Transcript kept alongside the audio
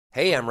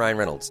Hey, I'm Ryan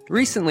Reynolds.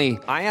 Recently,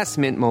 I asked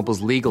Mint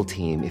Mobile's legal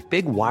team if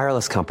big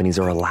wireless companies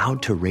are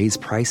allowed to raise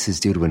prices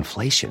due to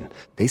inflation.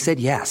 They said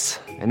yes.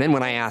 And then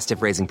when I asked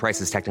if raising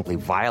prices technically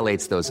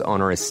violates those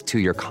onerous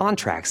two-year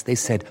contracts, they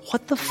said,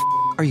 "What the f***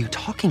 are you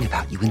talking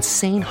about, you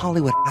insane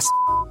Hollywood ass?"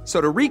 So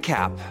to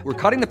recap, we're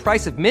cutting the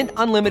price of Mint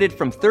Unlimited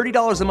from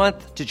 $30 a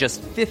month to just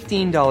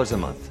 $15 a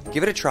month.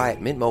 Give it a try at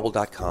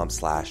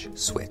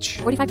mintmobile.com/switch.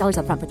 $45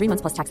 up front for 3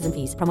 months plus taxes and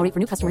fees. Promo rate for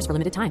new customers for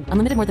limited time.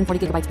 Unlimited more than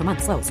 40 gigabytes per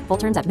month. Slows full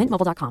terms at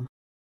mintmobile.com.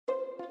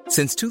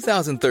 Since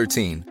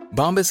 2013,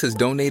 Bombas has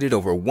donated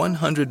over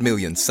 100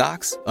 million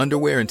socks,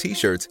 underwear, and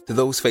T-shirts to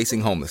those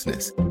facing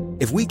homelessness.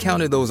 If we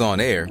counted those on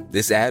air,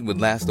 this ad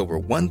would last over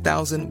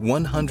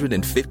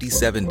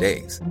 1,157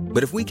 days.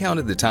 But if we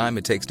counted the time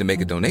it takes to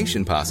make a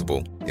donation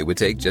possible, it would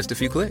take just a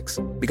few clicks.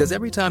 Because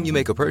every time you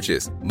make a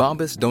purchase,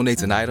 Bombas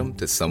donates an item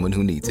to someone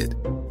who needs it.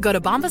 Go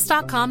to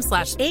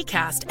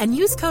bombas.com/ACAST and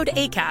use code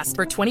ACAST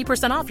for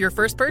 20% off your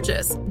first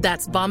purchase.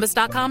 That's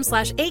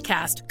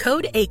bombas.com/ACAST,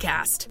 code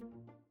ACAST.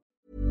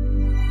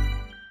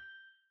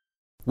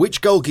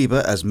 Which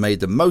goalkeeper has made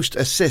the most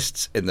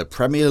assists in the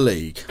Premier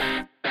League?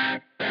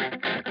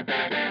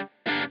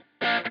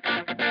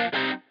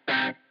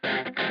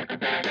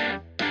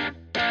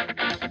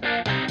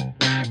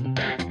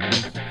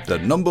 The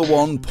number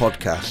one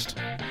podcast.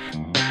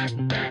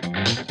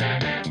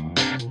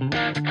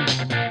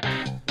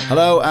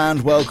 Hello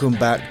and welcome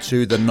back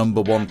to the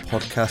number one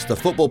podcast, the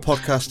football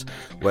podcast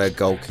where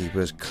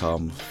goalkeepers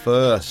come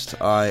first.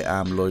 I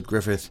am Lloyd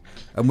Griffith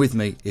and with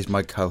me is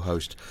my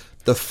co-host,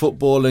 the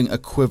footballing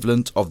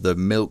equivalent of the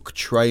milk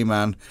tray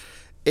man.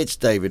 It's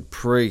David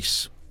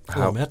Priest.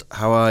 Hello, mate.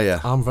 How are you?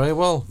 I'm very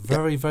well.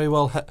 Very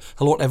well.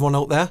 Hello to everyone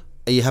out there.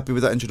 Are you happy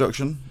with that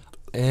introduction?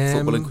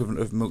 Footballing equivalent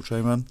of milk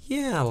tray man?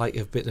 Yeah, I like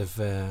a bit of...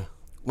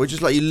 Well,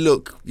 just like you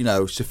look,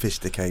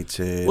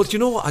 sophisticated. Well, do you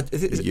know what?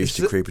 You're used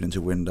to creeping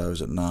into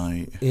windows at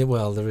night. Yeah,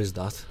 well, there is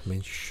that. I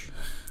mean, shh.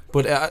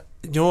 But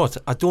you know what?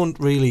 I've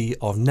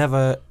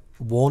never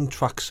worn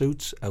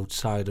tracksuits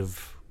outside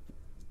of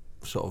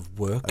sort of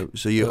work.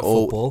 So you're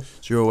football.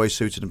 So you're always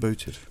suited and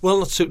booted. Well,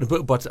 not suited and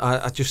booted, but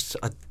I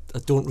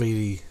don't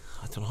really.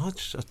 I don't know. I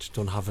just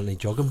don't have any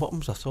jogging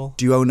bottoms. That's all.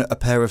 Do you own a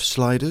pair of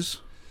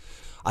sliders?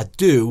 I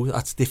do.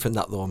 That's different.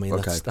 That though. I mean,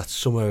 okay. that's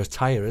summer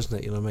attire, isn't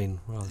it? You know what I mean?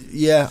 Well,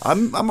 yeah,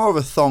 I'm more of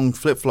a thong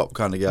flip flop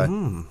kind of guy.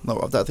 No,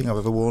 I don't think I've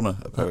ever worn a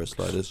pair of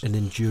sliders. An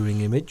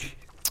enduring image.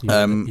 You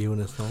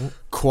and a thong.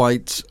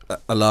 Quite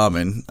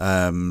alarming.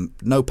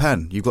 No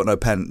pen. You've got no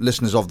pen.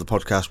 Listeners of the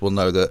podcast will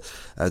know that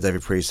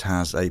David Priest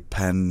has a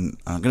pen.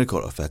 I'm going to call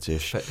it a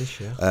fetish.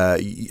 Yeah.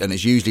 And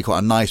it's usually quite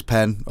a nice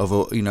pen of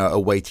a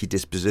weighty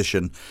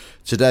disposition.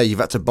 Today you've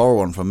had to borrow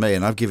one from me,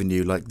 and I've given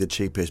you like the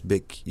cheapest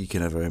Bic you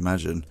can ever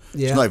imagine.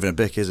 Yeah. It's not even a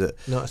Bic, is it?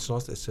 No, it's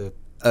not. It's a.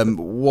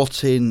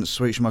 What in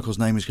Sweet Schmeichel's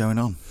name is going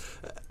on?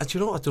 Do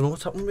you know? I don't know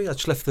what's happened to me. I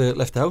just left the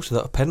house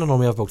without a pen, and I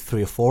only have about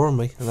 3 or 4 on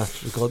me, and that's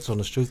the God's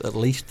honest truth. At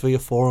least 3 or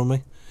 4 on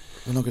me.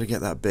 We're not going to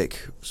get that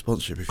Bic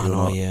sponsorship if you're I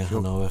know. not. Yeah, I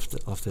know. I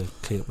have to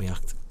clean up my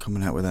act.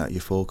 Coming out without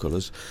your 4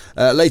 colours.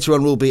 Later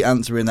on, we'll be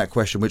answering that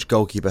question: which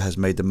goalkeeper has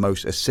made the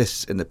most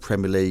assists in the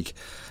Premier League?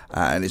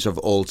 And it's of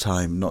all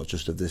time, not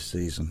just of this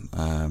season.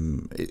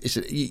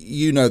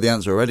 You know the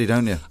answer already,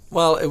 don't you?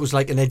 Well, it was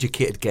like an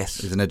educated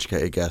guess. It's an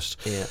educated guess.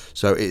 Yeah.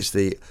 So it's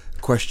the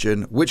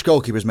question: which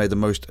goalkeeper has made the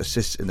most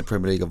assists in the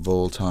Premier League of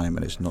all time?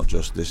 And it's not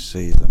just this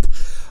season.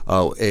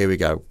 Oh, here we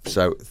go.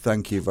 So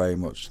thank you very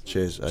much.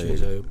 Cheers.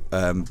 Cheers.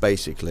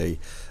 Basically,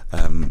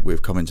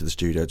 we've come into the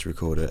studio to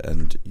record it,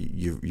 and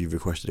you've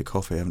requested a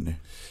coffee, haven't you?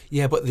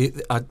 Yeah, but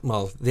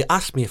they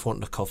asked me if I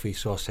wanted a coffee,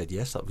 so I said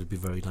yes. That would be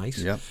very nice.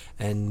 Yeah.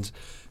 And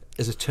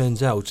as it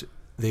turns out,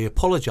 they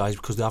apologise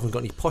because they haven't got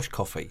any posh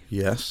coffee.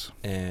 Yes.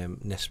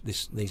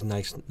 These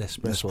nice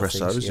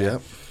Nespressos things, yeah.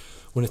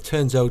 When it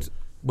turns out,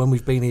 when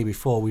we've been here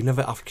before, we've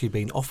never actually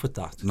been offered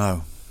that.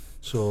 No.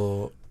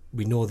 So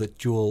we know that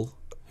Joel,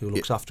 who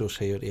looks after us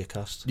here at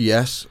Acast,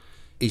 yes,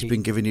 he's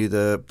been giving you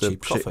the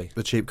cheap coffee.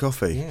 The cheap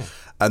coffee. Yeah.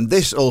 And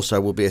this also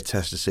will be a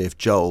test to see if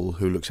Joel,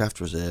 who looks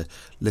after us here,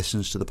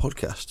 listens to the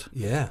podcast.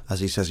 Yeah.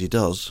 As he says he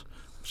does.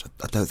 So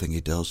I don't think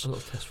he does. A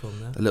little test from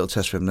there. A little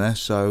test from there.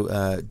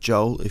 So,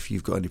 Joel, if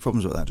you've got any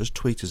problems with that, just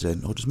tweet us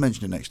in or just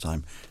mention it next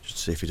time, just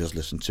to see if he does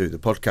listen to the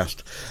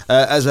podcast.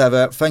 As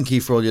ever, thank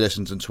you for all your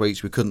listens and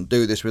tweets. We couldn't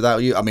do this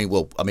without you. I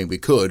mean, we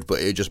could, but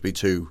it'd just be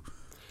two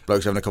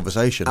blokes having a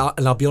conversation.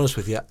 And I'll be honest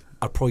with you,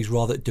 I'd probably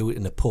rather do it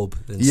in a pub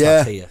than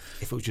sat here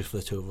if it was just for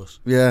the two of us.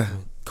 Yeah,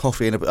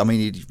 coffee in a... I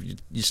mean,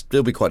 you'd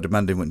still be quite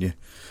demanding, wouldn't you,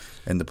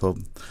 in the pub?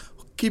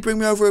 Can you bring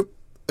me over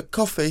a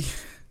coffee?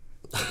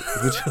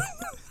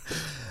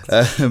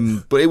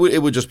 But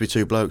it would just be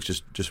two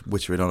blokes just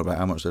whittering on about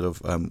how much they love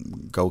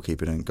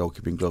goalkeeping and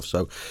goalkeeping gloves.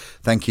 So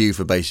thank you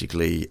for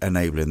basically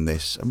enabling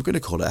this. And we're going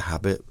to call it a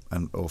habit.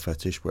 or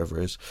fetish, whatever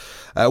it is.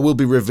 We'll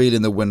be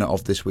revealing the winner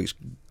of this week's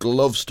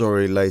glove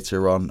story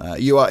later on.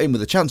 You are in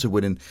with a chance of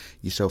winning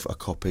yourself a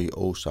copy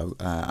also,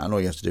 and all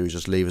you have to do is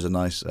just leave us a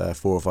nice 4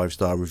 or 5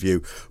 star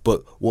review.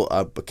 But what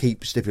I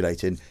keep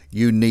stipulating,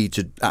 you need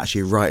to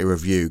actually write a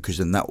review, because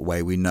in that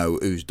way we know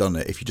who's done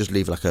it. If you just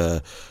leave like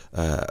the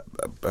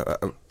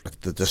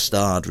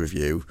starred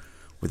review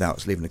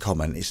without leaving a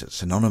comment,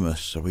 it's anonymous,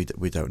 so we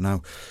don't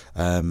know.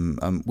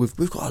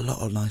 We've got a lot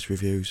of nice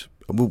reviews.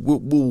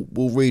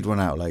 We'll read one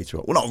out later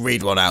on. Well, not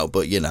read one out,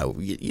 but you know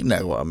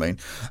what I mean.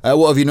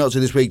 What have you not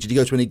done this week? Did you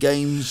go to any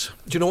games?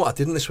 Do you know what I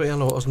didn't this week? I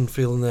know I wasn't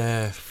feeling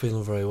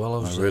very well. I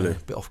was really? a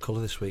bit off colour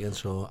this weekend,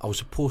 so I was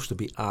supposed to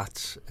be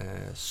at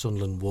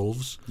Sunderland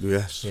Wolves.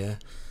 Yes. Yeah,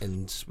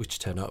 and which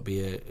turned out to be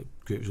a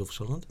great result for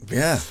Sunderland.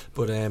 Yeah.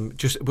 But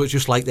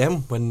just like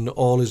them, when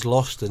all is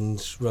lost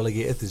and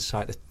relegated, they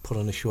decide to put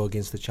on a show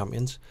against the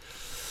champions.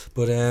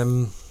 But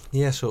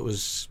so it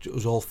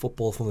was all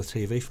football from the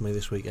TV for me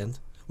this weekend,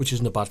 which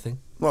isn't a bad thing.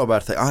 Not a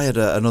bad thing. I had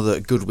another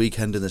good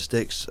weekend in the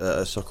sticks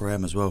at Soccer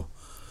M as well.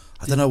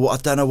 I don't know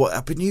what.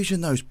 I've been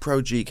using those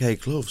Pro GK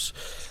gloves.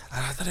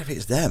 I don't know if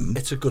it's them.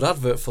 It's a good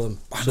advert for them.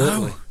 I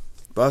certainly. know.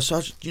 But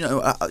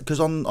because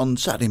on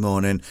Saturday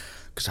morning,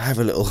 because I have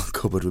a little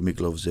cupboard with my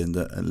gloves in,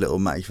 and little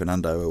Matty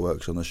Fernando, who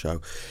works on the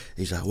show,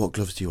 he's like, "What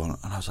gloves do you want?"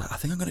 And I was like, "I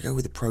think I'm going to go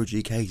with the Pro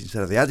GKs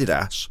instead of the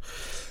Adidas,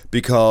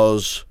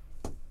 because,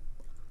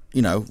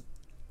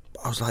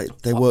 I was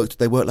like, they worked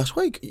last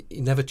week."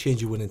 You never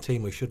change your winning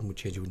team, or you shouldn't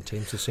change your winning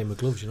team. It's the same with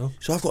gloves,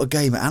 So I've got a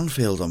game at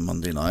Anfield on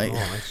Monday night. Oh,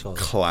 I saw that.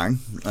 Clang.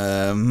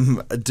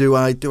 Do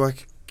I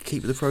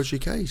keep the Pro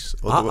GKs?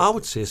 I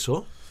would say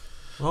so.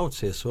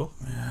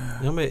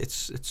 Yeah.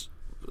 It's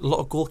a lot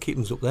of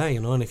goalkeeping's up there,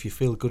 and if you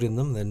feel good in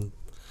them, then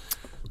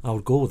I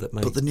would go with it,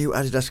 mate. But the new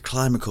Adidas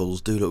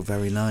Climacles do look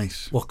very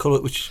nice. What colour?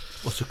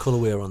 What's the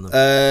colourway on them?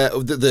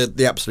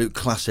 The absolute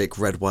classic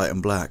red, white,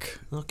 and black.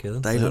 Okay,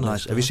 then They look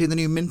nice. Have you seen the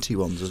new minty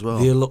ones as well?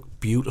 They look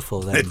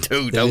beautiful. Then They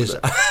do, don't they?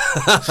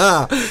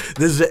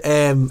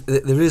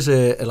 There is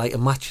a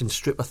matching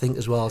strip, I think,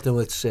 as well. I don't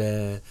know. It's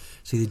the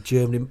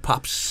Germany,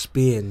 perhaps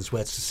Spain's,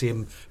 where it's the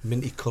same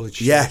minty coloured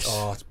strip. Yes.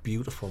 Oh, it's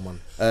beautiful, man.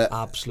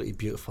 Absolutely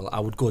beautiful. I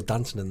would go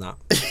dancing in that.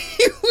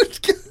 You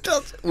would go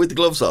dancing with the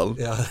gloves on.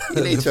 Yeah,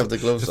 you need to have the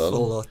gloves on.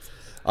 Full lot.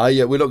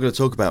 We're not going to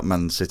talk about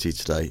Man City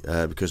today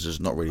because there's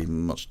not really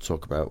much to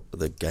talk about.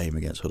 The game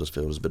against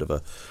Huddersfield was a bit of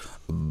a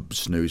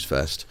snooze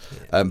fest.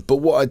 Yeah. But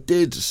what I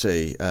did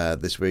see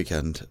this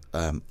weekend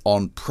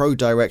on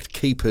ProDirect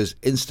Keeper's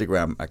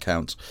Instagram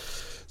account,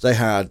 they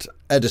had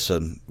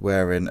Edison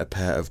wearing a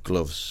pair of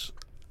gloves.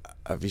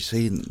 Have you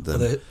seen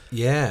them?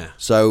 Yeah.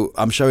 So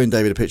I'm showing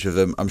David a picture of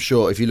them. I'm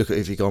sure if you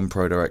go on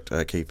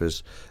ProDirect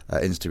Keeper's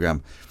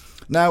Instagram.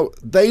 Now,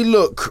 they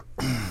look...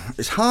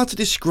 It's hard to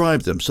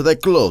describe them. So they're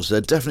gloves.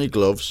 They're definitely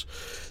gloves.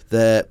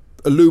 They're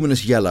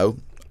luminous yellow.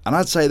 And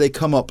I'd say they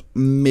come up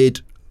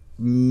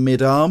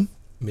mid-arm.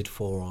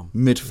 Mid-forearm.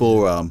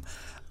 Mid-forearm.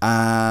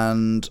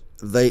 And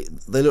they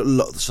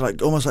look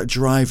almost like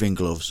driving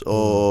gloves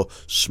or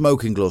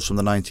smoking gloves from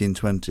the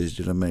 1920s, do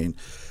you know what I mean?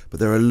 But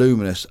they're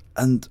luminous.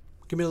 And...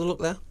 Give me another look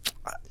there.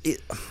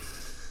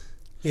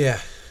 Yeah.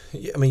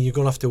 I mean, you're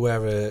going to have to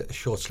wear a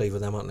short sleeve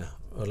of them, aren't you?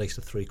 Or at least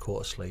a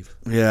 3/4 sleeve.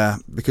 Yeah,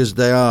 because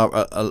they are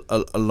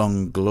a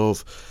long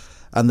glove,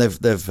 and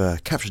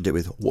they've captioned it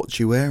with "What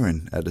you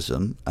wearing,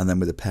 Edison?" and then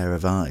with a pair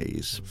of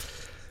eyes,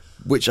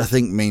 which I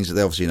think means that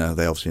they obviously know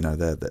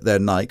they're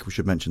Nike. We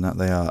should mention that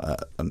they are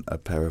a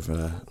pair of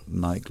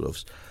Nike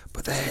gloves,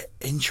 but they're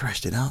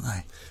interesting, aren't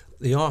they?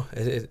 They are.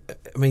 I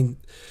mean,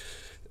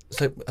 it's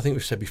like I think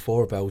we've said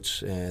before about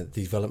the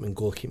development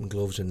goalkeeping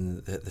gloves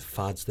and the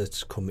fads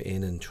that's come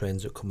in and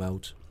trends that come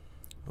out.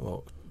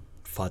 Well,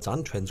 fads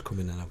and trends come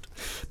in and out,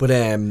 but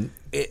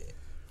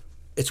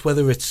it's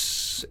whether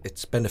it's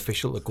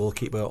beneficial to the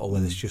goalkeeper or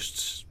whether it's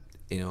just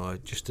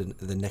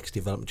the next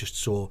development. Just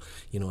so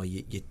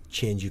you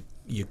change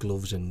your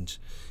gloves and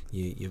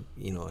you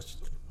like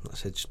I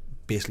said, just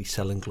basically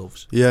selling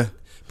gloves. Yeah,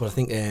 but I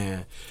think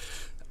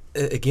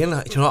again,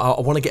 I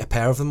want to get a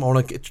pair of them. I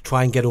want to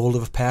try and get hold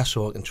of a pair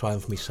so I can try them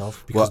for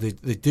myself because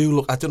they do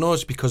look. I don't know.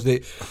 It's because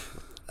they.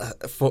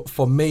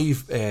 For me,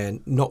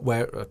 not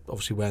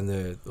obviously wearing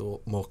the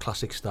more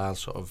classic style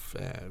sort of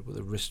with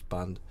a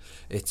wristband,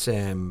 it's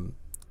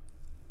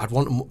I'd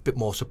want a bit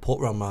more support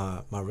around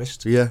my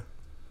wrist. Yeah.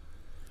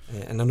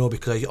 And I know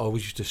because I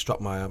always used to strap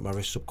my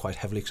wrists up quite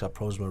heavily because I had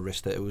problems with my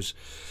wrist, that it was,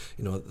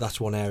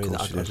 that's one area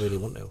that I'd really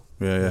want to.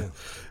 Yeah.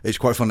 It's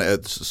quite funny.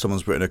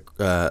 Someone's written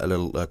a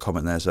little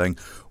comment there saying,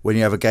 when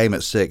you have a game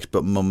at 6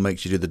 but mum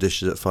makes you do the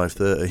dishes at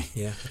 5:30.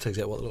 Yeah, that's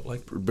exactly what they look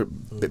like.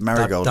 Bit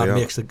marigold. Dad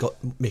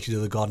makes you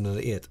do the gardening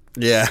at 8.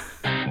 Yeah.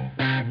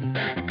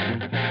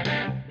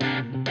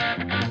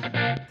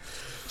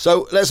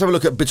 So let's have a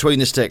look at Between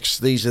the Sticks.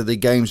 These are the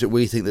games that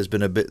we think there's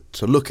been a bit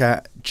to look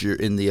at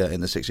in the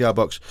 6-yard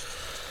box.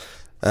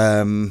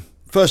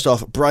 First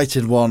off,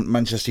 Brighton 1,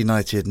 Manchester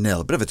United 0.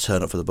 A bit of a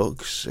turn up for the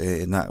Bucks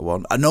in that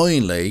one.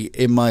 Annoyingly,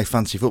 in my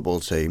fantasy football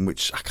team,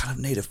 which I kind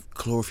of need to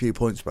claw a few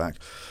points back,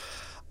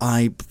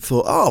 I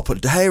thought, I'll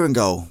put De Gea in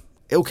goal.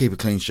 he'll keep a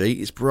clean sheet.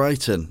 It's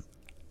Brighton,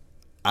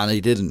 and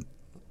he didn't.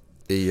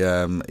 He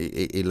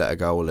let a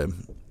goal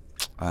in.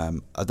 I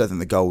don't think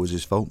the goal was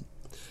his fault.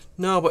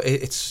 No, but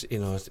it's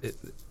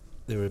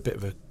they're a bit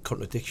of a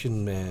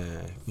contradiction,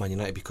 Man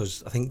United,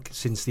 because I think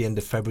since the end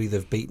of February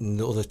they've beaten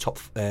the other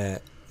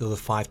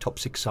 5 top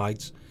 6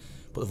 sides,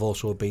 but they've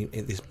also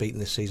beaten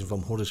this season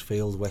from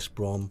Huddersfield, West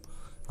Brom,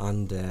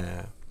 and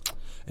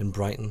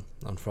Brighton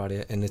on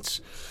Friday. And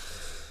it's,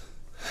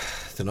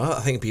 I don't know.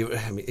 I think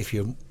if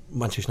you're a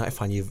Manchester United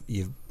fan,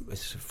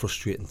 it's a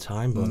frustrating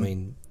time. But I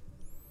mean,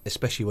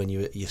 especially when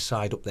you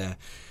side up there,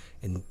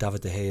 and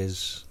David De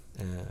Gea's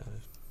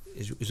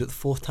is it the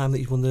 4th time that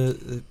he's won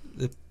the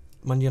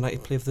Man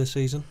United Player of the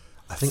Season?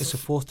 I think it's the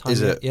 4th time.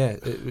 Is it? Yeah,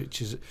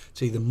 which is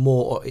it's either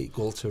more or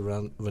equal to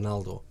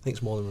Ronaldo. I think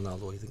it's more than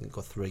Ronaldo. I think it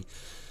got 3.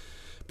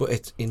 But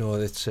it's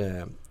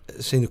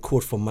seeing a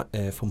quote from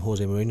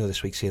Jose Mourinho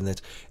this week saying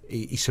that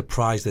he's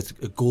surprised that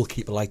a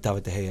goalkeeper like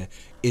David De Gea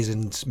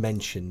isn't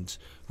mentioned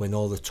when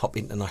all the top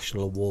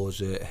international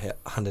awards are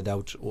handed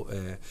out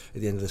at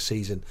the end of the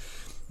season.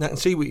 Now I can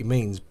see what he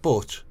means,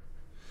 but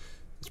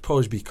it's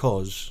probably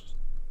because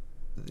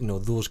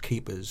those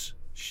keepers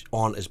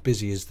aren't as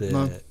busy as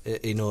the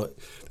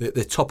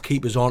top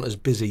keepers aren't as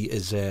busy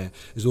as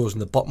those in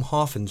the bottom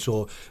half, and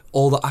so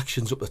all the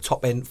actions up the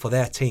top end for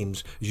their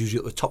teams is usually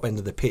at the top end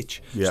of the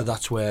pitch. Yeah. So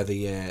that's where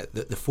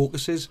the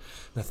focus is.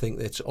 And I think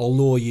that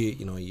although you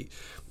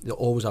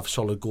always have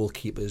solid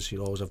goalkeepers,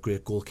 you always have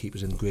great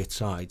goalkeepers and great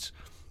sides,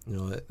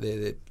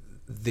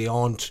 they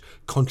aren't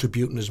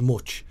contributing as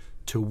much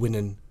to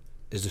winning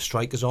as the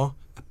strikers are.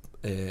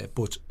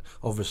 But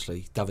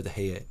obviously David De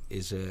Gea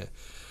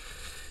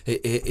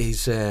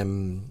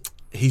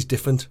he's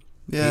different.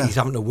 Yeah. He's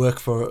having to work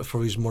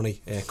for his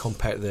money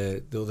compared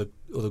to the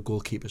other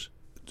goalkeepers.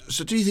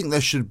 So do you think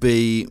there should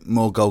be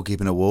more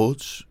goalkeeping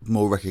awards,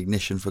 more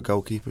recognition for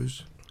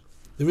goalkeepers?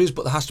 There is,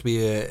 but there has to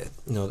be at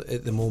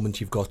the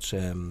moment you've got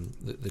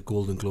the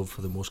Golden Glove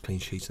for the most clean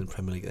sheets in the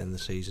Premier League at the end of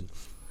the season,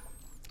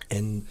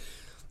 and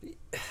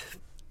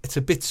it's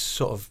a bit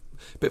of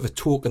a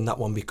token, that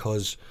one,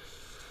 because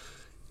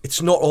it's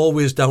not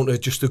always down to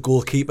just the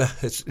goalkeeper.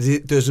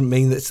 It doesn't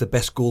mean that it's the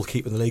best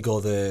goalkeeper in the league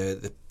or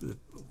the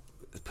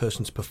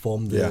person's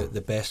performed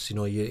the best.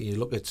 You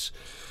look at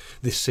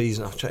this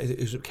season.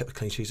 Who's kept the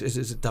clean sheets?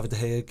 Is it David De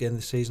Gea again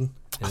this season?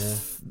 We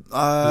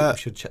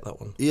should check that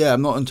one. Yeah,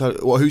 I'm not entirely.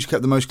 Who's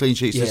kept the most clean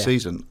sheets this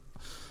season?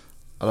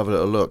 I'll have a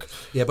little look.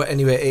 Yeah, but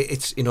anyway,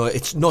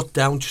 it's not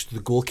down just to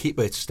the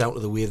goalkeeper. It's down to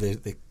the way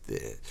the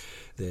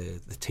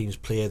teams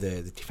play,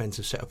 the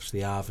defensive setups they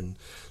have, and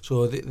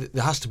so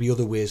there has to be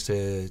other ways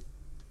to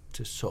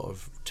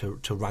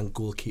rank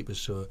goalkeepers,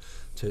 so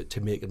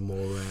to make it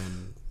more.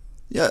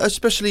 Yeah,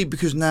 especially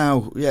because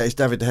now, it's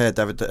David De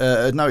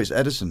Gea. No, it's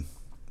Ederson.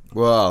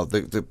 Well,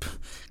 the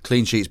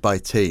clean sheets by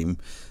team,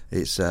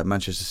 it's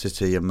Manchester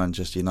City and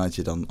Manchester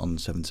United on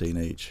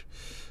 17 each.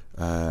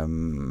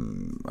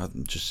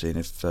 I'm just seeing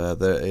if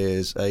there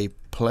is a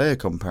player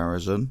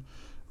comparison.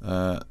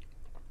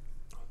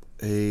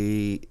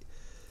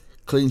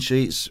 Clean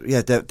sheets,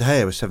 De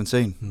Gea was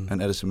 17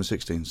 and Ederson was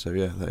 16. So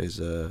that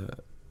is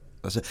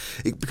that's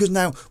it. Because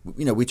now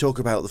we talk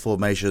about the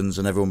formations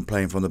and everyone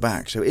playing from the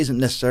back, so it isn't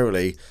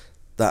necessarily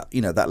that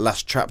that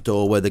last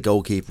trapdoor where the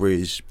goalkeeper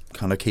is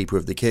kind of keeper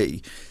of the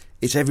key.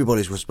 It's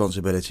everybody's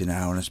responsibility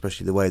now, and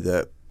especially the way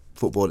that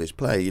football is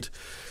played,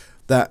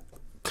 that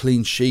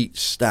clean sheet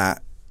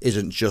stat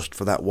isn't just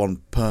for that one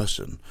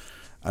person.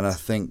 And I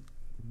think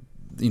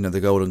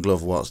the Golden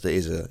Glove, whilst it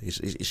is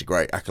a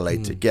great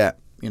accolade to get,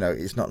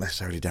 it's not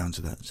necessarily down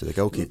to the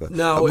goalkeeper.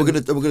 No, we're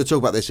going to talk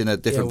about this in a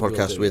different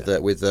podcast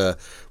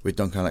with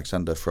Duncan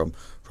Alexander from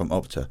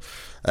Opta.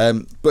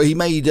 But he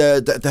made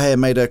De Gea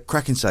made a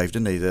cracking save,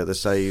 didn't he? The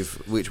save,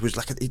 which was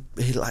he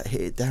hit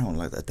it down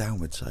like a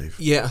downward save.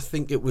 Yeah, I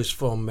think it was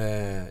from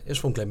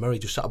Glenn Murray.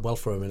 Just sat up well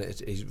for him, and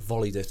he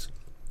volleyed it.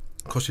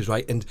 Of course, he's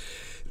right. And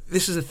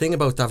this is the thing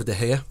about David De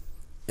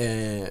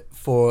Gea.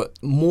 For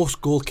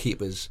most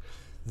goalkeepers,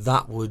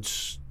 that would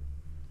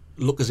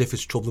look as if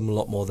it's troubled him a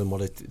lot more than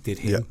what it did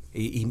him. Yeah.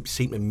 He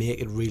seemed to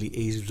make it really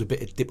easy. There was a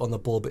bit of dip on the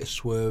ball, a bit of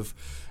swerve,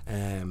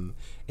 and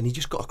he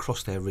just got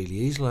across there really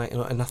easily.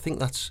 And I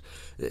think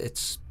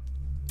it's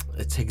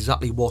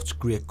exactly what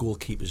great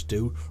goalkeepers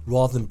do.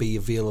 Rather than be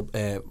available,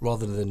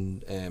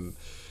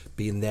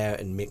 being there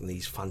and making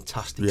these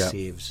fantastic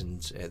saves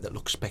and that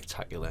look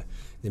spectacular,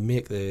 they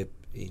make the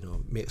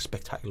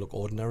spectacular look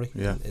ordinary.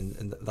 Yeah.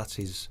 And that's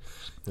his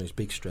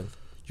big strength.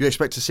 Do you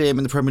expect to see him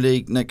in the Premier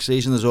League next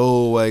season? There's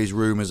always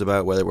rumours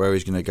about where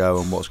he's going to go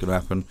and what's going to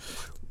happen.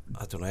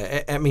 I don't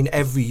know. I mean,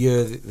 every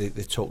year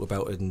they talk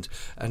about it, and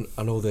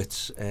I know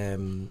that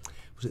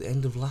was at the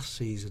end of last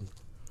season,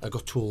 I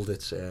got told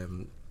that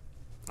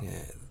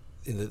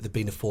there'd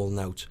been a falling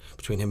out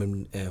between him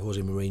and Jose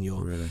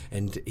Mourinho, really?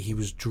 And he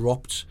was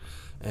dropped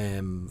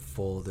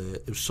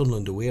it was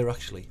Sunderland away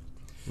actually,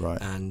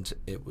 right? And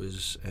it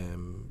was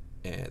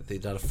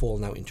they'd had a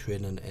falling out in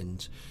training,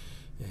 and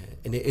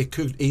it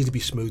could easily be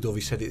smoothed over.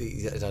 He said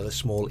he had a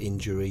small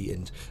injury,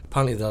 and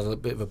apparently they had a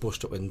bit of a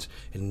bust up, and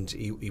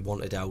he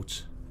wanted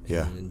out.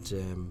 Yeah.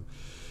 And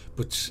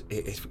but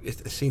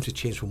it seems to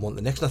change from one to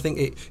the next. And I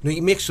think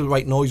he makes the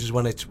right noises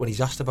when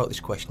he's asked about this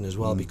question as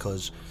well,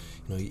 because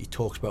he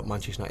talks about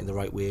Manchester United in the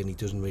right way, and he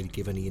doesn't really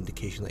give any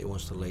indication that he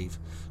wants to leave.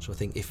 So I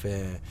think if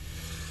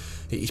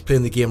he's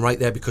playing the game right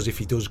there, because if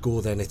he does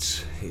go, then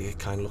it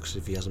kind of looks as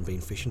if he hasn't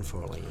been fishing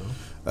for it.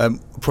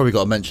 Probably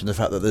got to mention the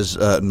fact that there's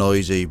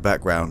noisy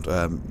background.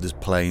 There's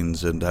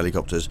planes and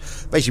helicopters.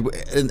 Basically,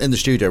 in the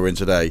studio we're in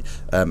today,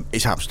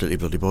 it's absolutely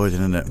bloody boiling,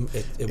 isn't it?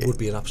 It would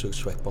be an absolute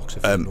sweatbox if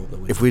we didn't open the window.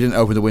 If we didn't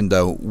open the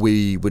window,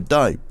 we would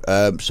die.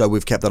 So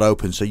we've kept that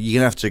open. So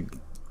you're going to have to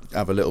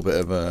have a little bit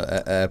of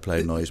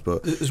airplane noise.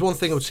 But there's one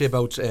thing I would say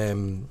about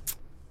airplanes.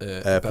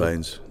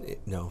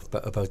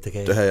 About De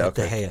Gea. De Gea,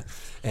 okay. De Gea.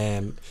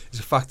 It's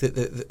the fact that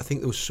I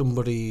think there was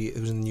somebody, it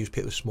was in the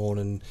newspaper this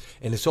morning,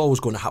 and it's always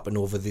going to happen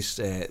over this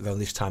around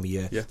this time of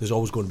year. Yeah. There's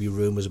always going to be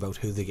rumours about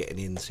who they're getting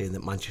in, saying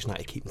that Manchester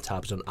United are keeping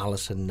tabs on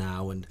Alisson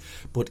now.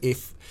 But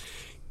if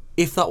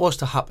that was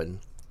to happen,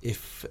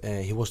 if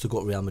he was to go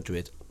to Real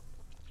Madrid,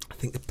 I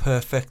think the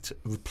perfect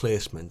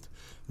replacement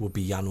would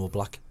be Jan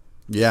Oblak.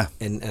 Yeah,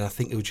 and I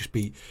think it'd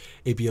be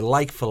a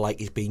like for like.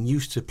 He's been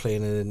used to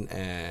playing in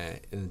a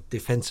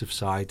defensive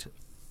side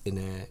in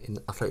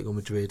Atletico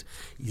Madrid.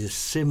 He's a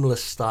similar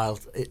style.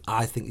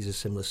 I think he's a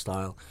similar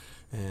style,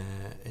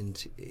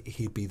 and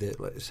he'd be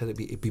like I said,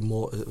 it'd be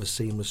more of a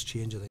seamless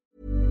change, I think.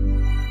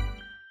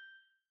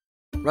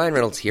 Ryan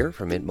Reynolds here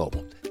from Mint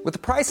Mobile. With the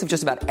price of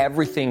just about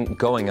everything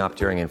going up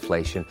during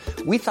inflation,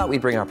 we thought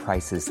we'd bring our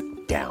prices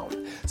down.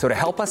 So to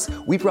help us,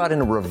 we brought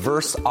in a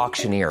reverse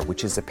auctioneer,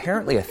 which is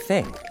apparently a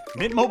thing.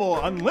 Mint Mobile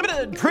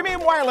Unlimited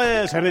Premium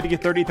Wireless. How to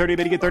get 30, 30,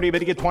 bit to get 30, bit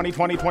to get 20,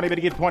 20, 20, bit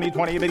to get 20,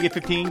 20, bit to get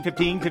 15,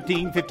 15,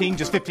 15, 15,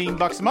 just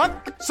 $15 a month?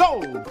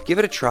 Sold! Give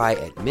it a try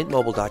at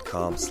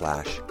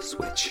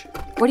mintmobile.com/switch.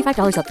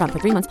 $45 up front for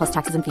 3 months plus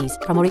taxes and fees.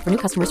 Promo rate for new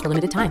customers for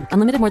limited time.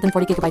 Unlimited more than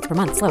 40 gigabytes per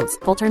month. Slows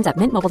full terms at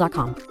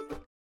mintmobile.com.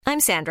 I'm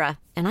Sandra,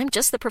 and I'm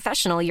just the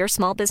professional your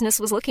small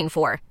business was looking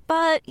for.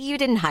 But you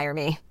didn't hire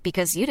me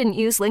because you didn't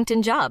use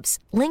LinkedIn Jobs.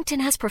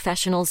 LinkedIn has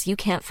professionals you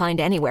can't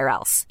find anywhere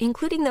else,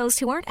 including those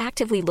who aren't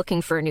actively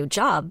looking for a new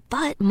job,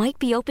 but might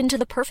be open to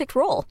the perfect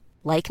role,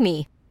 like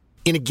me.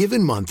 In a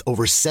given month,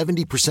 over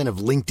 70% of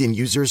LinkedIn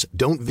users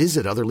don't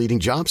visit other leading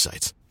job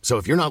sites. So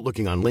if you're not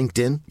looking on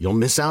LinkedIn, you'll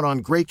miss out on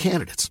great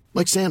candidates,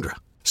 like Sandra.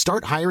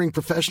 Start hiring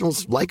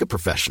professionals like a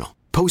professional.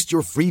 Post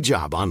your free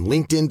job on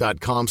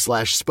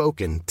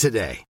linkedin.com/spoken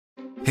today.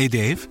 Hey,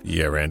 Dave.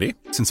 Yeah, Randy.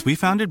 Since we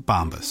founded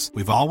Bombas,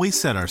 we've always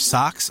said our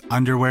socks,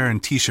 underwear,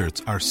 and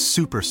T-shirts are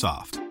super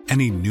soft.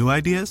 Any new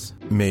ideas?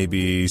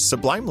 Maybe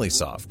sublimely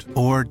soft.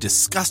 Or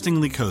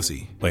disgustingly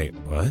cozy. Wait,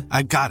 what?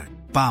 I got it.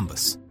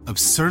 Bombas.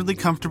 Absurdly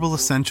comfortable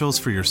essentials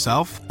for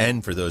yourself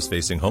and for those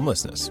facing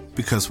homelessness.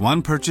 Because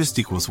one purchased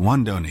equals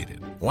one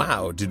donated.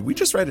 Wow, did we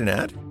just write an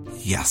ad?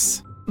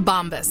 Yes.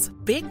 Bombas.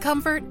 Big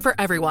comfort for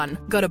everyone.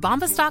 Go to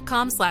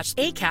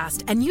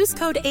bombas.com/ACAST and use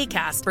code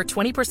ACAST for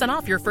 20%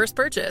 off your first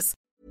purchase.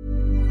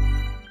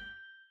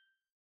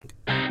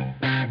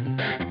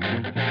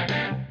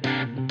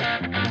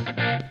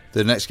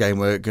 The next game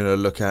we're going to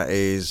look at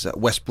is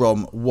West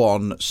Brom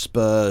 1,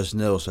 Spurs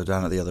 0. So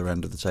down at the other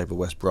end of the table,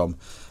 West Brom.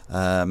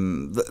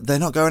 They're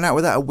not going out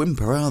without a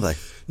whimper, are they?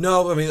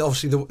 No, I mean,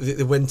 obviously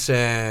they went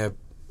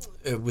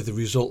with the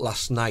result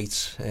last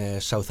night.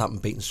 Southampton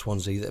beating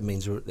Swansea. That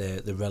means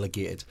they're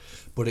relegated.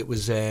 But it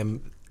was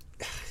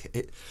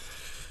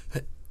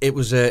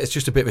it's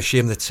just a bit of a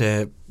shame that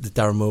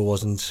Darren Moore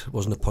wasn't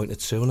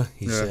appointed sooner.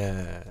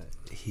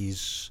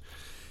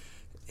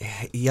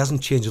 He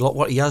hasn't changed a lot.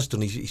 What he has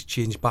done, he's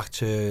changed back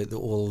to the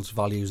old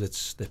values.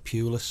 It's the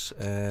Pulis,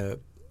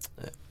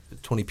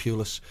 Tony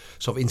Pulis,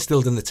 sort of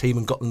instilled in the team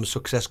and got them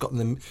success, got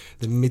them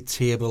the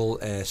mid-table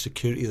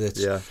security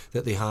that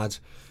they had,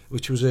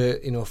 which was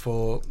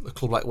for a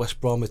club like West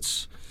Brom,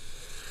 it's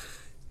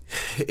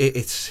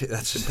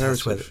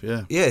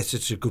imperative.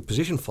 It's a good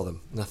position for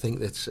them, and I think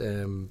that's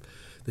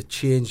the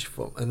change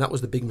and that was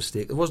the big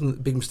mistake. The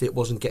big mistake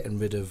wasn't getting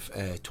rid of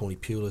Tony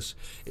Pulis.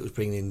 It was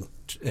bringing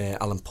in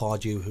Alan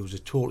Pardew, who's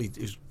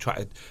trying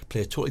to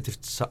play a totally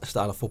different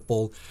style of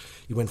football.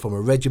 He went from a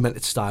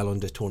regimented style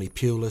under Tony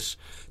Pulis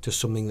to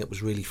something that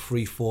was really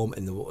free form,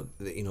 and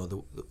they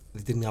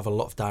didn't have a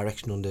lot of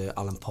direction under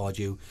Alan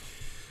Pardew.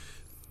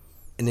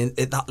 And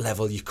at that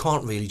level, you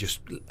can't really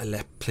just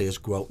let players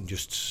go out and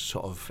just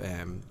sort of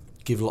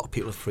give a lot of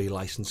people a free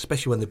license,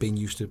 especially when they've been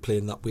used to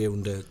playing that way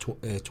under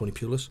Tony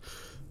Pulis.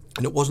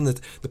 And it wasn't that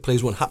the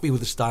players weren't happy with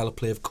the style of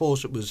play. Of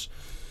course, it was,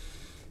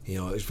 it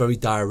was very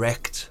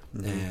direct.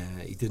 Mm-hmm.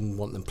 He didn't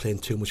want them playing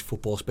too much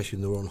football, especially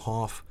in their own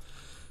half.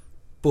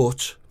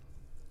 But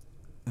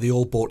they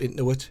all bought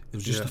into it. It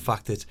was just the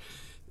fact that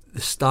the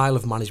style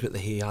of management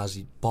that he has,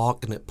 he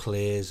barking at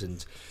players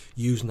and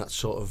using that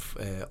sort of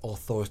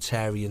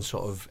authoritarian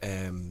sort of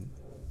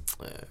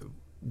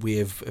way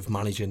of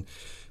managing.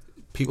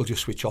 People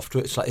just switch off to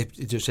it. It's like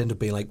it just ended up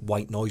being like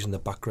white noise in the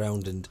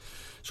background, and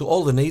so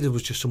all they needed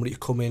was just somebody to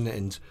come in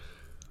and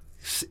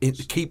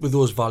keep with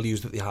those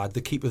values that they had. They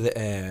keep with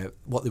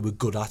what they were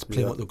good at,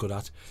 playing what they were good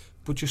at,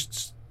 but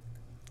just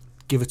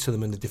give it to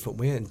them in a different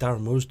way. And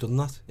Darren Moore's done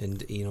that,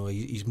 and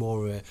he's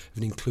more of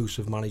an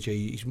inclusive manager.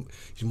 He's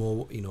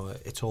more,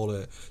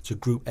 it's a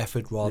group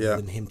effort rather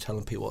than him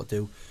telling people what to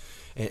do,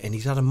 and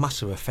he's had a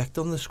massive effect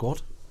on the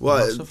squad.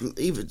 Well,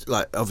 even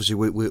obviously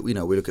we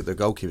look at the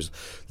goalkeepers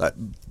like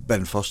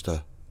Ben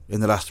Foster. In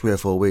the last 3 or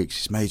 4 weeks,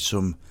 he's made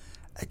some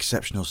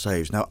exceptional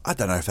saves. Now, I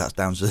don't know if that's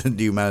down to the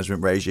new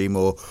management regime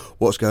or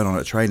what's going on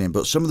at training,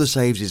 but some of the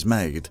saves he's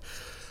made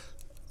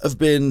have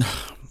been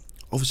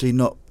obviously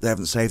not. They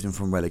haven't saved him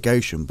from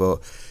relegation,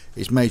 but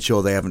it's made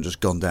sure they haven't just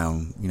gone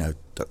down,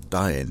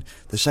 dying.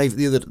 The save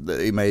the other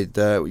that he made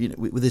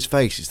with his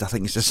face, I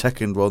think it's the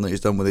second one that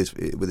he's done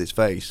with his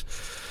face.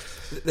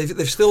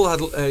 They've still had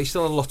he's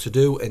still had a lot to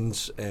do, and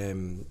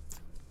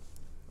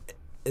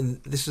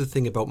this is the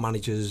thing about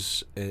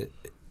managers.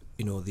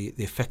 The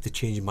effect a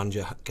changing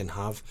manager can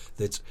have,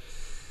 that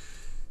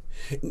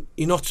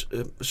you're not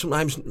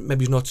sometimes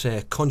maybe not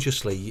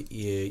consciously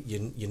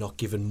you're not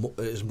given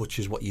as much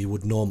as what you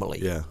would normally.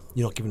 You're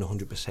not given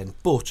 100%,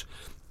 but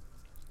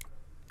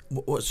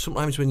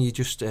sometimes when you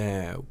just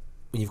when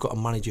you've got a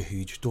manager who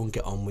you just don't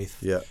get on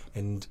with,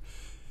 and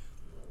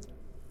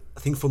I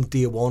think from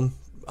day one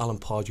Alan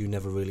Pardew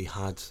never really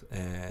had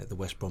the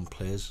West Brom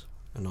players.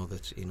 I know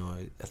that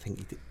I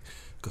think he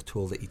got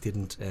told that he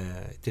didn't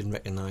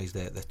recognise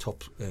the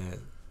top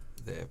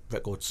the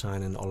record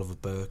signing Oliver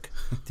Burke.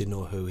 Didn't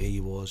know who he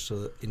was.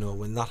 So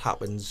when that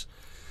happens,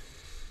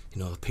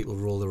 people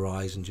roll their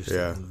eyes and just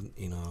well,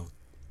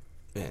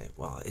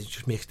 it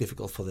just makes it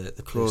difficult for the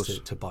players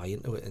to buy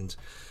into it. And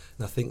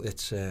I think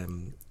that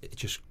it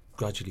just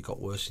gradually got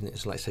worse. And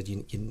it's like I said,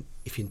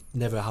 if you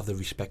never have the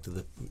respect of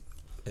the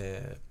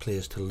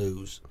players to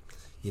lose,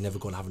 you're never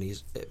going to have any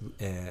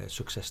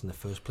success in the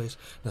first place.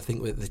 And I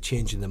think with the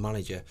change in the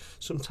manager,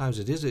 sometimes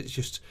it's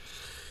just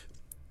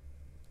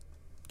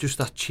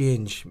that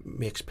change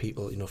makes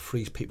people,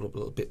 frees people up a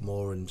little bit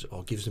more,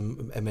 or gives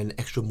them an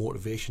extra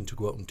motivation to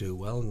go out and do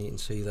well. And you can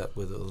see that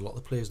with a lot of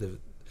the players,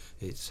 it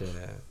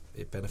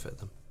benefited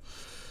them.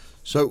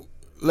 So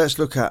let's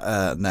look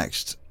at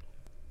next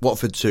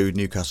Watford 2,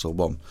 Newcastle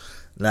 1.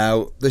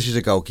 Now, this is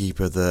a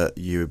goalkeeper that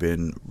you have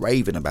been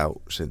raving about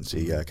since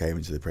he came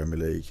into the Premier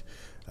League.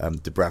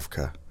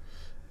 Dubravka.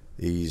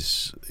 He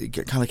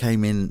kind of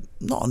came in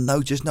not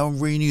unnoticed. No one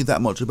really knew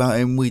that much about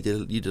him. You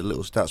did a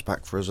little stats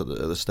pack for us at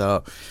the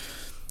start,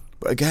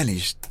 but again,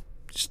 he's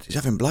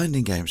having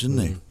blinding games, isn't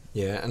he?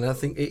 Yeah, and I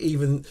think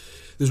even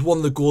there's one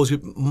of the goals.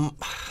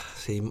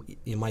 See,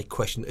 you might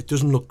question. It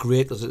doesn't look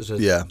great because it's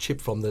a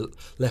chip from the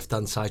left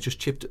hand side,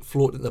 just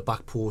floating at the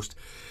back post,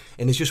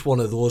 and it's just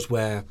one of those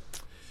where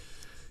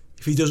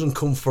if he doesn't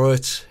come for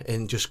it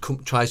and just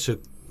tries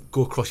to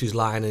go across his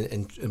line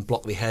and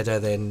block the header,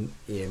 then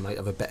he might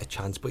have a better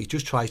chance. But he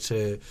just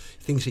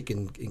thinks he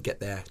can get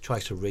there,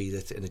 tries to read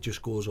it, and it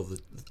just goes over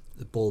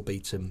the ball,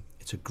 beats him.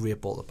 It's a great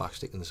ball to the back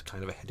stick, and it's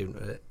kind of a header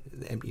into an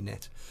empty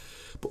net.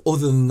 But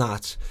other than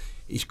that,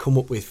 he's come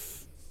up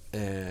with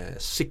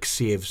 6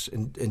 saves,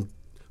 and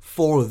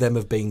 4 of them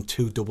have been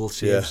 2 double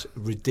saves,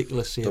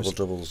 ridiculous saves.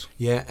 Doubles.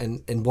 Yeah,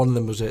 and one of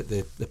them was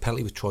the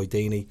penalty with Troy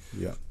Deeney.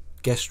 Yeah.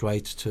 Guessed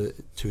right to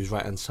his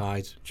right hand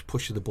side, just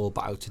pushes the ball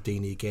back out to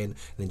Deeney again,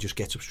 and then just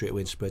gets up straight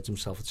away and spreads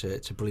himself.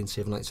 It's a brilliant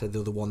save. And like I said,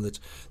 the other one,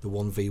 that's the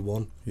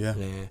 1v1,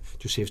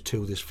 just saves 2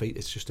 with his feet.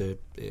 It's just a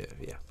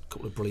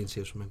couple of brilliant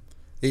saves from him.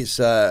 It's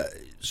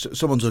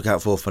someone to look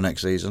out for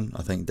next season,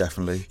 I think,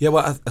 definitely. Yeah,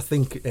 well, I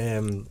think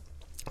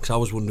because I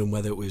was wondering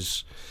whether it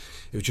was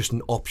just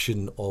an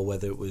option or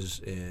whether it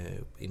was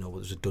it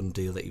was a done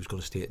deal that he was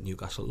going to stay at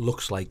Newcastle. It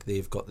looks like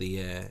they've got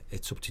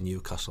it's up to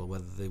Newcastle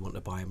whether they want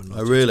to buy him or not.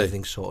 Oh, really? I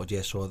think sorted.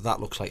 Yeah, so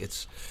that looks like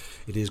it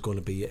is going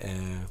to be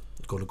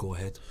going to go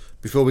ahead.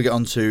 Before we get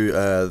on to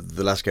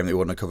the last game that we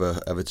want to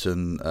cover,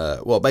 Everton,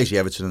 basically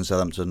Everton and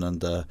Southampton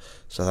and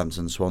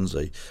Southampton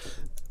Swansea.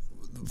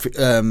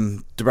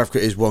 Dubravka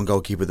is one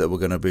goalkeeper that we're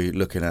going to be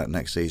looking at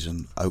next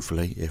season,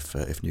 hopefully,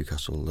 if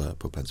Newcastle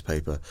put pen to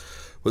paper.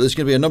 But there's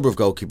going to be a number of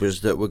goalkeepers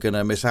that we're going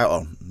to miss out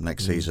on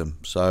next season.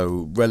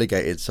 So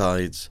relegated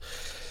sides,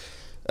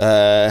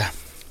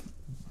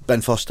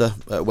 Ben Foster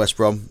at West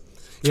Brom.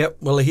 Yeah,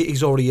 well,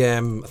 he's already. I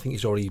think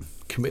he's already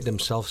committed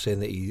himself, saying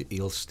that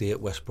he'll stay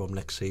at West Brom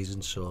next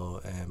season.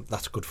 So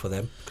that's good for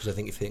them, because I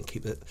think if they can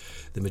keep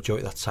the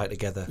majority of that side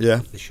together,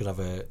 they should have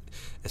a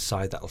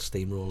side that'll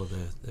steamroller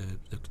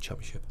the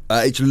Championship.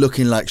 It's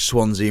looking like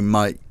Swansea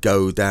might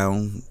go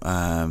down.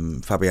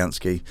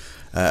 Fabianski,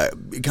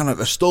 kind of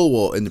a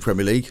stalwart in the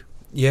Premier League.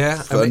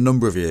 Yeah, for a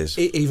number of years.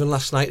 Even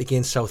last night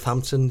against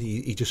Southampton,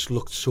 he just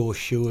looked so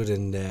assured,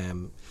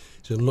 and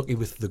he's unlucky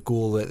with the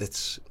goal that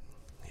it's.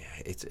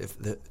 If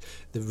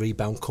the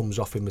rebound comes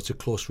off him, it's a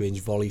close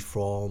range volley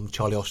from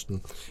Charlie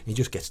Austin. He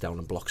just gets down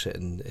and blocks it,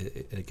 and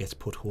it gets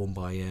put home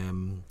by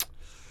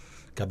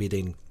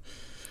Gabbiadini.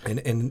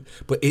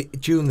 But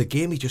during the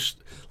game, he just,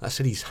 like I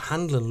said, his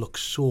handling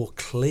looks so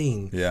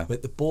clean. Yeah.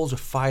 Like the balls are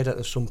fired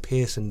at some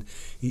pace, and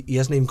he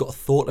hasn't even got a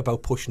thought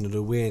about pushing it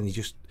away. And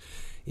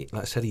like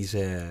I said,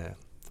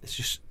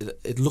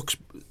 it looks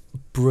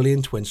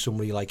brilliant when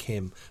somebody like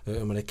him,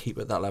 when they keep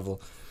at that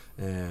level.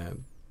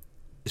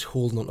 is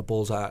holding on to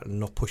balls out and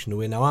not pushing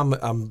away. Now I'm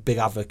a big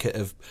advocate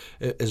of,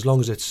 as long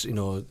as it's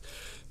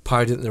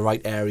parried in the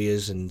right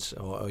areas and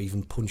or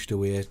even punched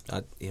away,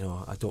 I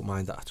don't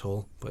mind that at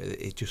all. But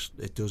it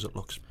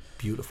looks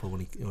beautiful when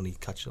he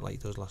catches it like he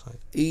does last night.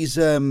 He's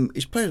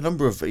played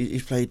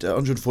he's played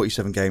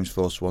 147 games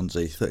for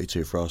Swansea,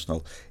 32 for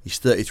Arsenal. He's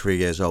 33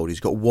 years old. He's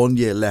got 1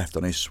 year left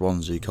on his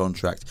Swansea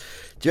contract.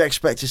 Do you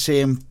expect to see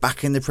him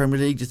back in the Premier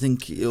League? Do you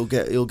think he'll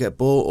get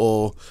bought,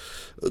 or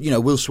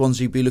will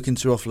Swansea be looking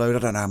to offload? I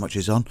don't know how much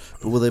he's on,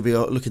 but will they be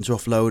looking to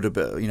offload a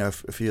bit? A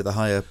few of the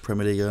higher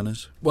Premier League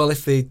earners. Well,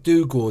 if they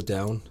do go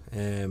down,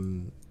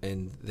 and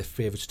they're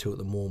favourites to at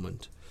the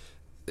moment,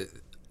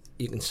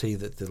 you can see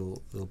that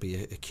there'll be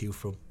a queue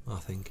from. I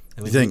think.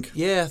 You think?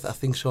 Yeah, I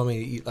think so. I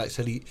mean, like I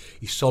said,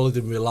 he's solid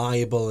and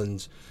reliable,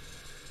 and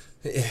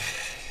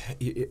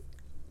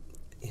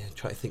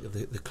try to think of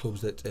the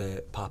clubs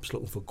that perhaps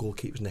looking for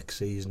goalkeepers next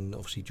season.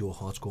 Obviously, Joe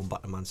Hart's going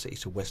back to Man City,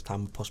 so West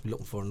Ham possibly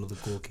looking for another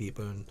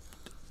goalkeeper. And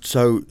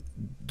so,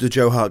 the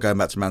Joe Hart going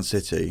back to Man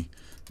City,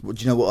 do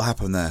you know what will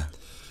happen there?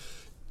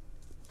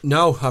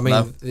 No, I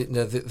mean,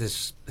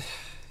 there's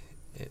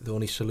the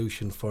only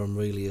solution for him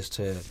really is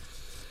to.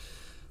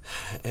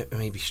 It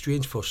may be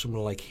strange for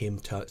someone like him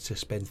to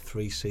spend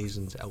 3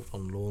 seasons out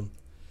on loan.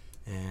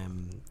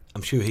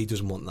 I'm sure he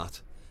doesn't want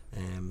that.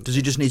 Does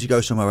he just need to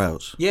go somewhere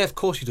else? Yeah, of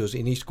course he does.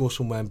 He needs to go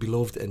somewhere and be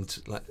loved,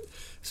 and like I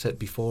said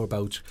before,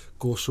 about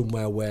go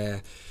somewhere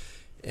where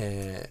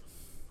a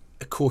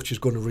coach is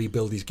going to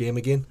rebuild his game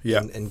again,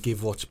 and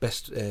give what's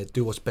best,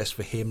 do what's best